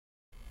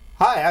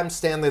Hi, I'm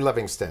Stanley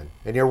Livingston,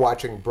 and you're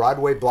watching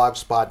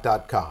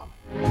BroadwayBlogspot.com.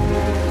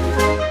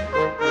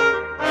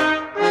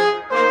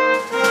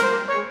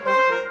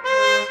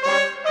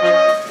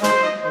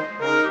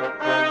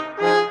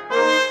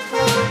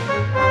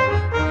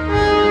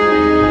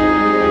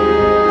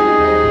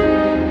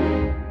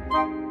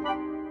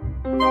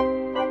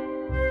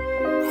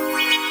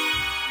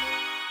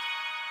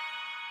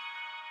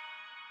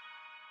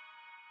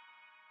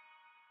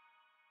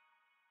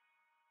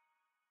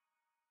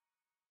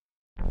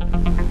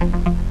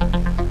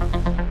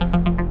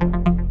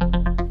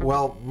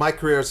 Well, my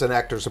career as an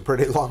actor is a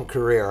pretty long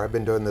career. I've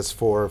been doing this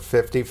for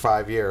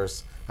 55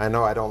 years. I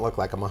know I don't look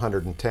like I'm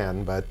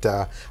 110, but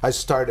I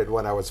started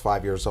when I was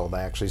 5 years old.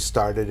 I actually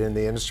started in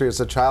the industry as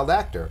a child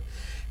actor.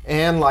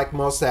 And like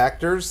most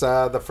actors,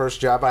 the first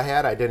job I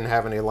had, I didn't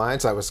have any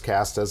lines. I was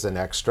cast as an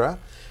extra.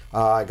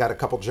 I got a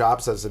couple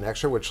jobs as an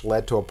extra, which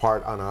led to a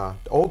part on an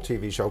old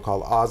TV show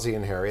called Ozzie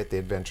and Harriet, The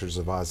Adventures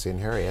of Ozzie and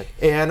Harriet.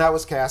 And I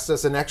was cast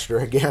as an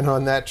extra again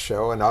on that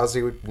show, and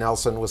Ozzie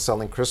Nelson was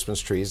selling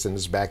Christmas trees in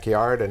his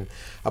backyard, and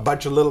a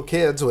bunch of little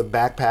kids with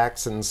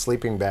backpacks and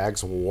sleeping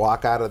bags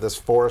walk out of this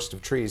forest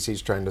of trees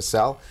he's trying to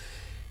sell.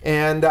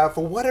 And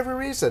for whatever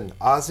reason,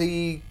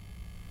 Ozzie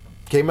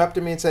came up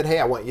to me and said, "Hey,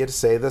 I want you to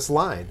say this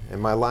line."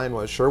 And my line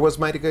was, "Sure was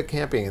mighty good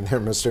camping in there,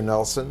 Mr.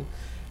 Nelson."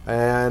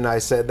 And I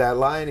said that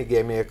line. He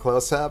gave me a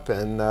close-up,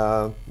 and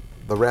the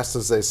rest,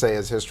 as they say,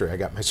 is history. I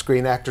got my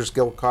Screen Actors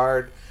Guild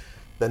card.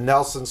 The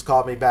Nelsons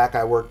called me back.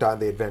 I worked on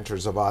The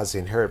Adventures of Ozzie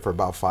and Harriet for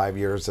about 5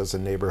 years as a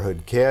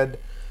neighborhood kid.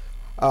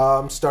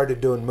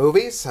 Started doing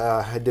movies.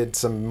 I did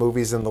some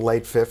movies in the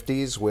late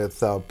 50s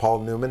with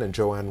Paul Newman and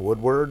Joanne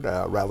Woodward,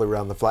 Rally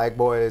Around the Flag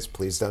Boys,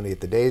 Please Don't Eat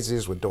the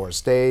Daisies with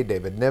Doris Day,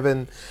 David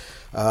Niven.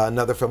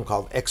 Another film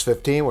called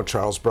X-15 with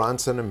Charles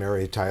Bronson and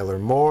Mary Tyler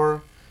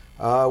Moore.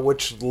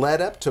 Which led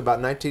up to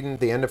about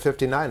the end of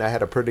 '59. I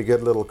had a pretty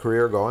good little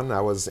career going. I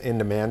was in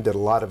demand, did a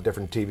lot of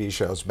different TV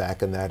shows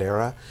back in that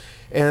era.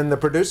 And the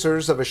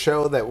producers of a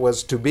show that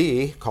was to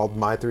be called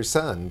My Three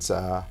Sons.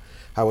 I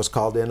was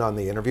called in on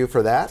the interview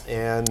for that,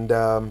 and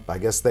I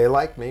guess they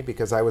liked me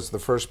because I was the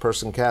first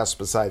person cast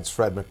besides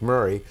Fred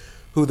McMurray,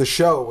 who the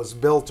show was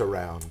built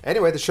around.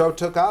 Anyway, the show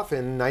took off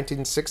in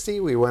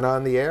 1960. We went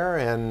on the air,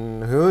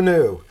 and who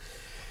knew?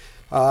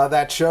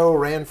 That show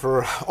ran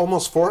for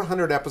almost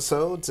 400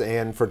 episodes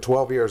and for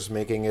 12 years,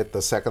 making it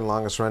the second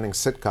longest running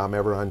sitcom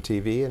ever on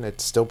TV, and it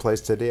still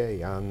plays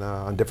today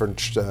on different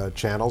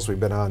channels. We've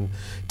been on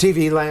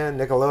TV Land,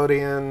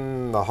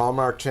 Nickelodeon, the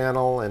Hallmark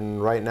Channel,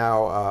 and right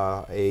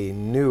now a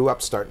new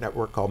upstart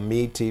network called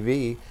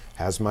MeTV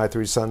has My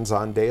Three Sons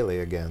on daily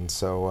again.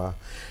 So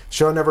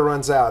show never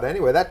runs out.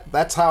 Anyway,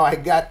 that's how I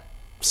got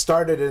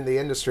started in the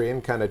industry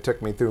and kind of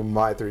took me through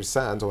My Three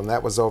Sons. When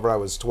that was over, I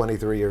was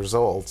 23 years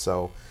old,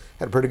 so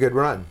had a pretty good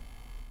run.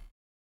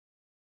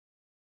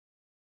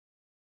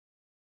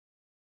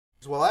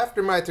 Well,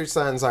 after My Three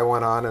Sons, I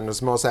went on, and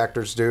as most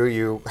actors do,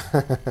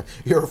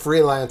 you're a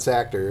freelance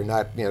actor. You're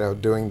not,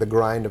 doing the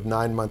grind of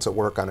 9 months at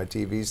work on a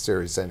TV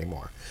series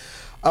anymore.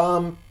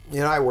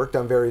 I worked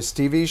on various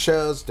TV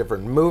shows,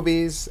 different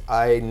movies.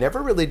 I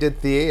never really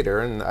did theater,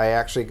 and I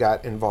actually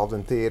got involved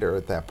in theater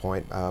at that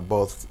point,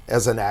 both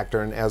as an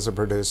actor and as a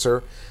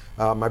producer.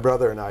 My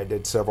brother and I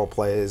did several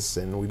plays,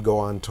 and we'd go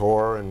on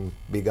tour and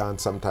be gone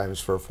sometimes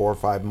for 4 or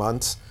 5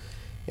 months.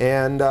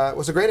 And it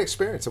was a great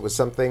experience. It was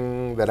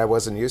something that I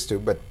wasn't used to,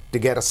 but to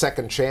get a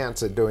second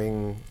chance at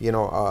doing,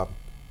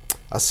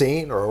 a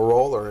scene or a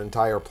role or an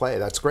entire play,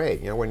 that's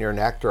great. When you're an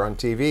actor on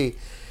TV,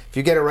 if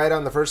you get it right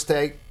on the first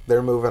take,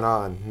 they're moving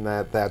on, and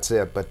that's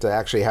it. But to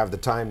actually have the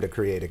time to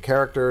create a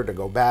character, to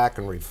go back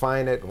and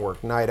refine it, and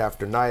work night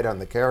after night on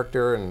the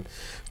character, and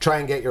try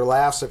and get your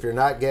laughs if you're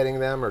not getting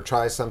them, or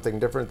try something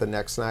different the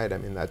next night, I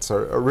mean, that's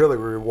a really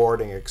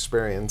rewarding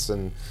experience.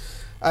 And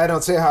I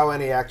don't see how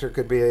any actor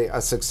could be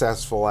a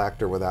successful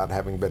actor without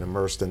having been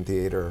immersed in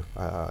theater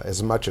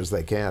as much as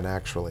they can,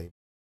 actually.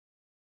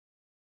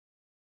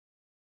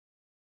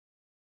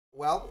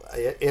 Well,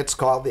 it's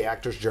called the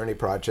Actor's Journey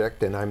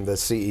Project, and I'm the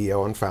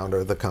CEO and founder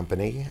of the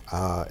company,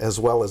 as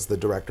well as the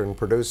director and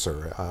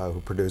producer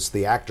who produced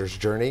The Actor's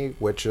Journey,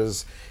 which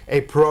is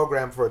a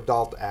program for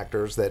adult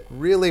actors that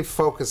really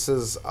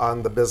focuses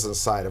on the business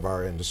side of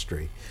our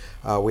industry.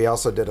 We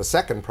also did a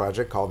second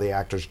project called The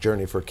Actor's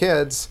Journey for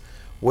Kids,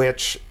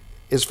 which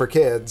is for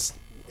kids.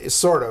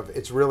 It's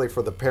really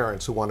for the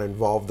parents who want to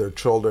involve their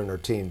children or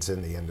teens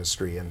in the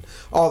industry, and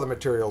all the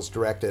materials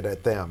directed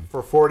at them.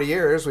 For 40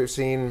 years, we've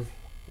seen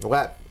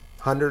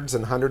hundreds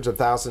and hundreds of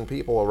thousands of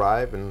people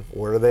arrive, and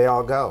where do they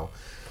all go?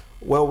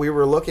 Well, we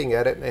were looking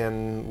at it,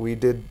 and we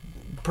did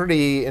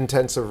pretty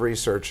intensive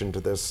research into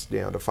this,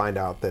 to find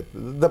out that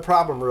the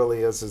problem really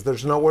is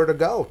there's nowhere to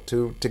go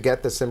to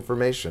get this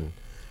information.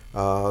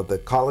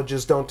 The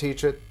colleges don't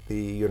teach it,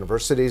 the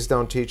universities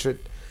don't teach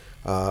it.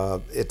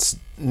 It's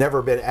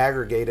never been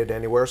aggregated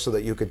anywhere so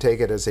that you could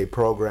take it as a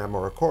program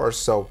or a course.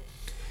 So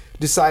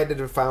decided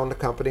to found a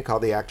company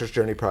called the Actor's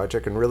Journey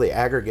Project and really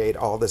aggregate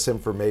all this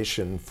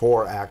information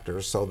for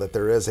actors so that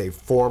there is a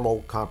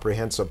formal,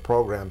 comprehensive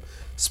program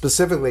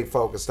specifically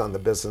focused on the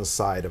business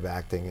side of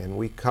acting, and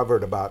we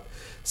covered about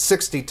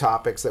 60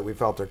 topics that we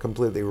felt are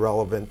completely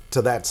relevant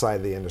to that side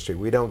of the industry.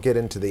 We don't get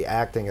into the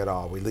acting at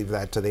all. We leave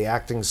that to the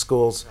acting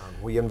schools.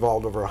 We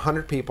involved over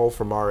 100 people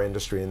from our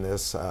industry in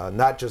this,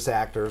 not just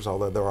actors,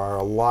 although there are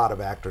a lot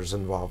of actors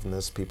involved in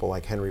this, people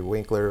like Henry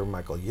Winkler,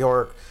 Michael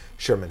York,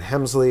 Sherman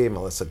Hemsley,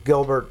 Melissa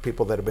Gilbert,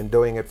 people that have been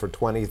doing it for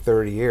 20,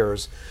 30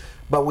 years.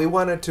 But we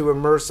wanted to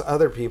immerse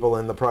other people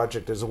in the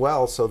project as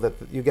well so that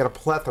you get a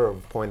plethora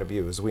of point of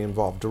views. We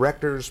involve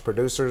directors,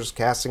 producers,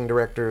 casting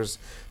directors,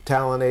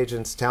 talent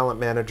agents, talent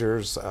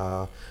managers.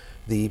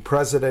 The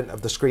president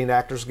of the Screen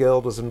Actors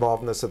Guild was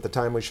involved in this at the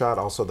time we shot,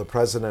 also the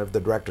president of the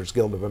Directors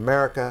Guild of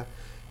America.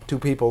 2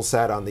 people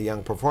sat on the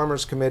Young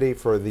Performers Committee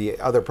for the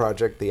other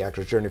project, The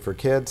Actor's Journey for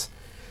Kids.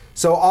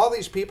 So all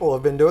these people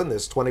have been doing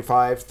this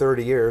 25,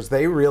 30 years.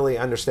 They really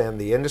understand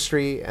the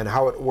industry and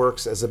how it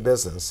works as a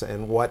business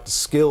and what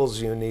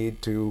skills you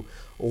need to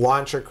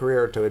launch a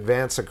career, to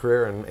advance a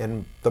career,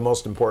 and the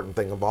most important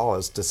thing of all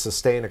is to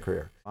sustain a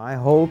career. My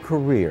whole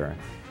career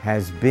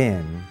has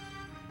been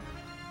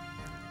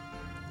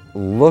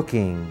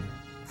looking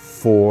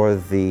for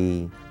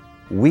the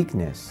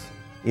weakness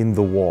in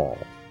the wall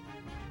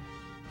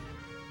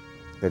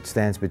that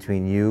stands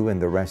between you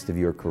and the rest of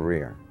your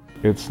career.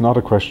 It's not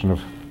a question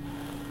of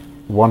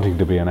wanting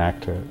to be an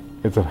actor,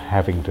 it's of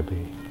having to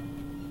be,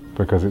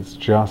 because it's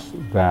just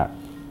that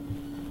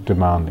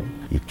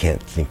demanding. You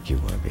can't think you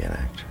want to be an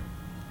actor.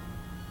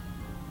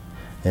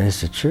 And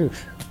it's the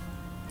truth.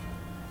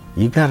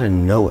 You got to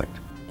know it.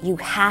 You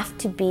have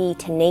to be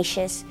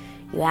tenacious,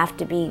 you have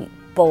to be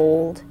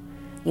bold,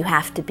 you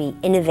have to be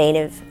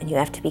innovative, and you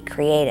have to be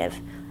creative,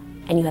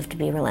 and you have to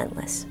be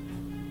relentless.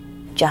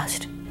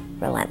 Just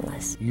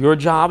relentless. Your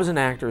job as an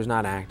actor is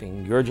not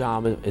acting. Your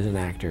job as an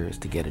actor is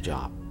to get a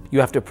job. You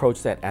have to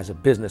approach that as a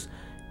business.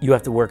 You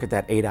have to work at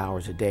that 8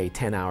 hours a day,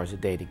 10 hours a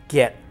day to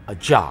get a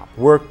job.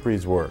 Work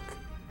breeds work.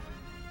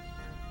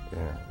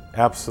 Yeah,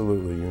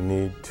 absolutely. You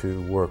need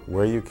to work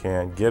where you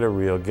can, get a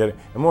reel, and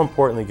more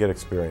importantly, get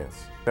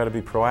experience. You've got to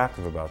be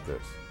proactive about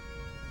this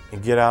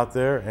and get out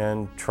there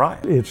and try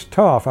it. It's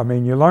tough. I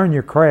mean, you learn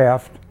your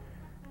craft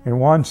in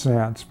one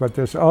sense, but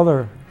this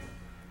other,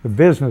 the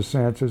business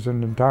sense, is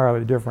an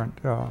entirely different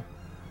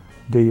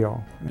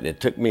deal.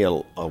 It took me a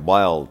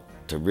while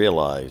to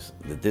realize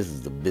that this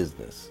is the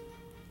business,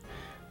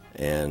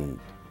 and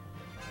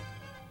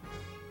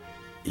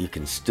you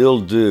can still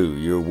do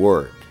your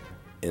work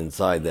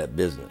inside that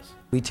business.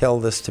 We tell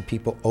this to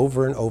people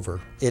over and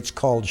over. It's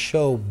called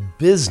show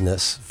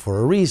business for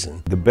a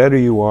reason. The better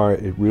you are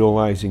at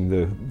realizing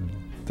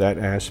that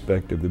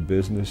aspect of the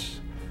business,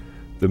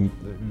 the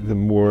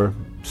more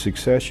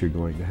success you're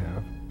going to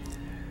have.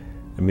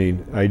 I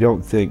mean, I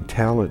don't think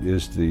talent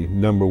is the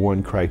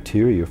 #1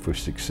 criteria for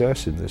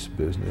success in this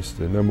business.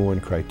 The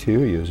 #1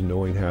 criteria is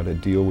knowing how to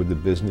deal with the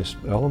business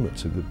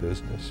elements of the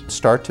business.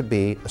 Start to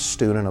be a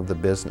student of the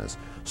business.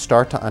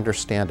 Start to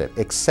understand it.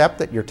 Accept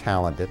that you're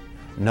talented.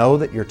 Know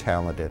that you're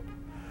talented.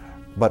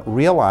 But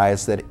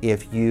realize that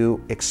if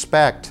you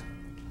expect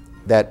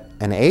that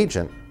an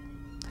agent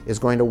is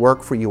going to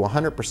work for you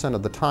 100%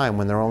 of the time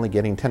when they're only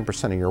getting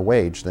 10% of your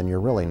wage, then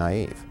you're really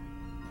naive.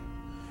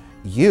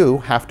 You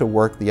have to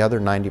work the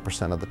other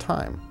 90% of the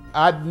time.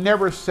 I'd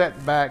never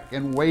sat back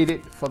and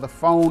waited for the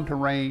phone to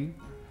ring.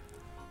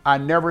 I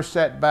never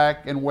sat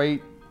back and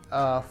wait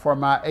for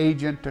my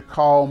agent to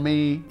call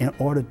me. In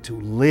order to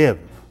live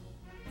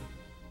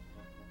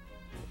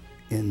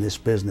in this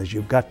business,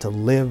 you've got to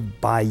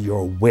live by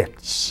your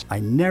wits.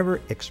 I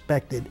never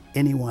expected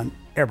anyone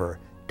ever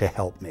to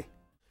help me.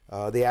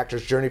 The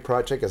Actor's Journey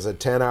Project is a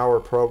 10-hour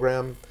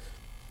program.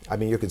 I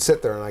mean, you could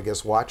sit there and I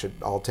guess watch it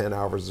all 10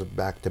 hours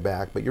back to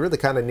back, but you really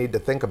kind of need to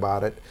think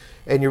about it,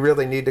 and you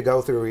really need to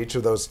go through each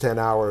of those 10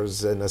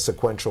 hours in a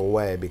sequential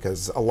way,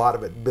 because a lot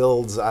of it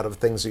builds out of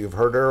things that you've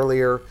heard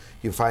earlier,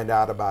 you find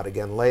out about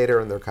again later,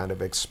 and they're kind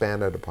of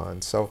expanded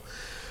upon. So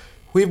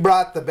we've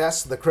brought the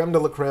best, the creme de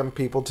la creme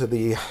people to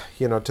the,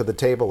 to the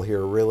table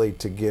here, really,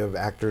 to give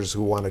actors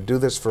who want to do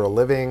this for a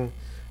living,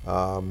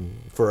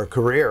 for a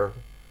career,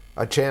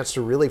 a chance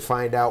to really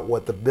find out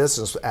what the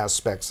business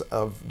aspects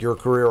of your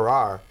career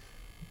are,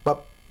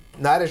 but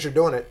not as you're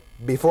doing it,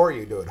 before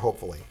you do it,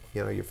 hopefully.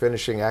 You're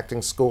finishing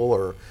acting school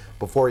or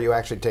before you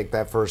actually take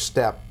that first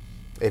step.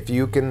 If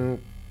you can,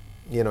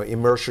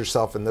 immerse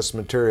yourself in this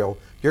material,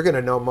 you're going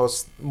to know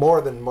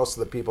more than most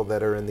of the people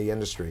that are in the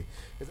industry.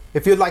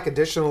 If you'd like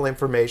additional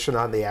information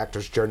on the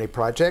Actor's Journey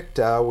Project,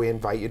 we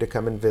invite you to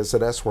come and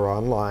visit us. We're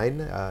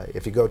online.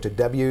 If you go to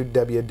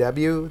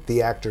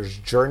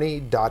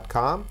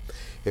www.theactorsjourney.com,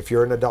 if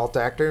you're an adult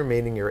actor,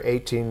 meaning you're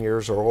 18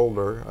 years or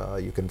older,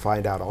 you can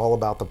find out all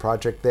about the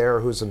project there,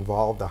 who's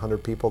involved, the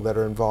 100 people that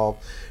are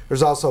involved.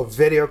 There's also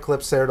video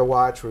clips there to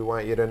watch. We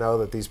want you to know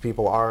that these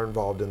people are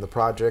involved in the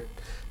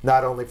project,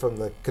 not only from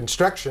the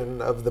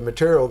construction of the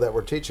material that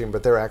we're teaching,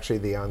 but they're actually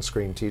the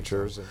on-screen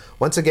teachers.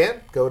 Once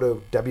again, go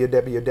to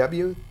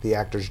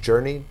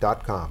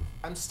www.theactorsjourney.com.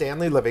 I'm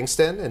Stanley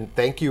Livingston, and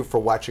thank you for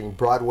watching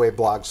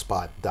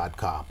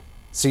BroadwayBlogspot.com.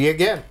 See you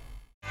again.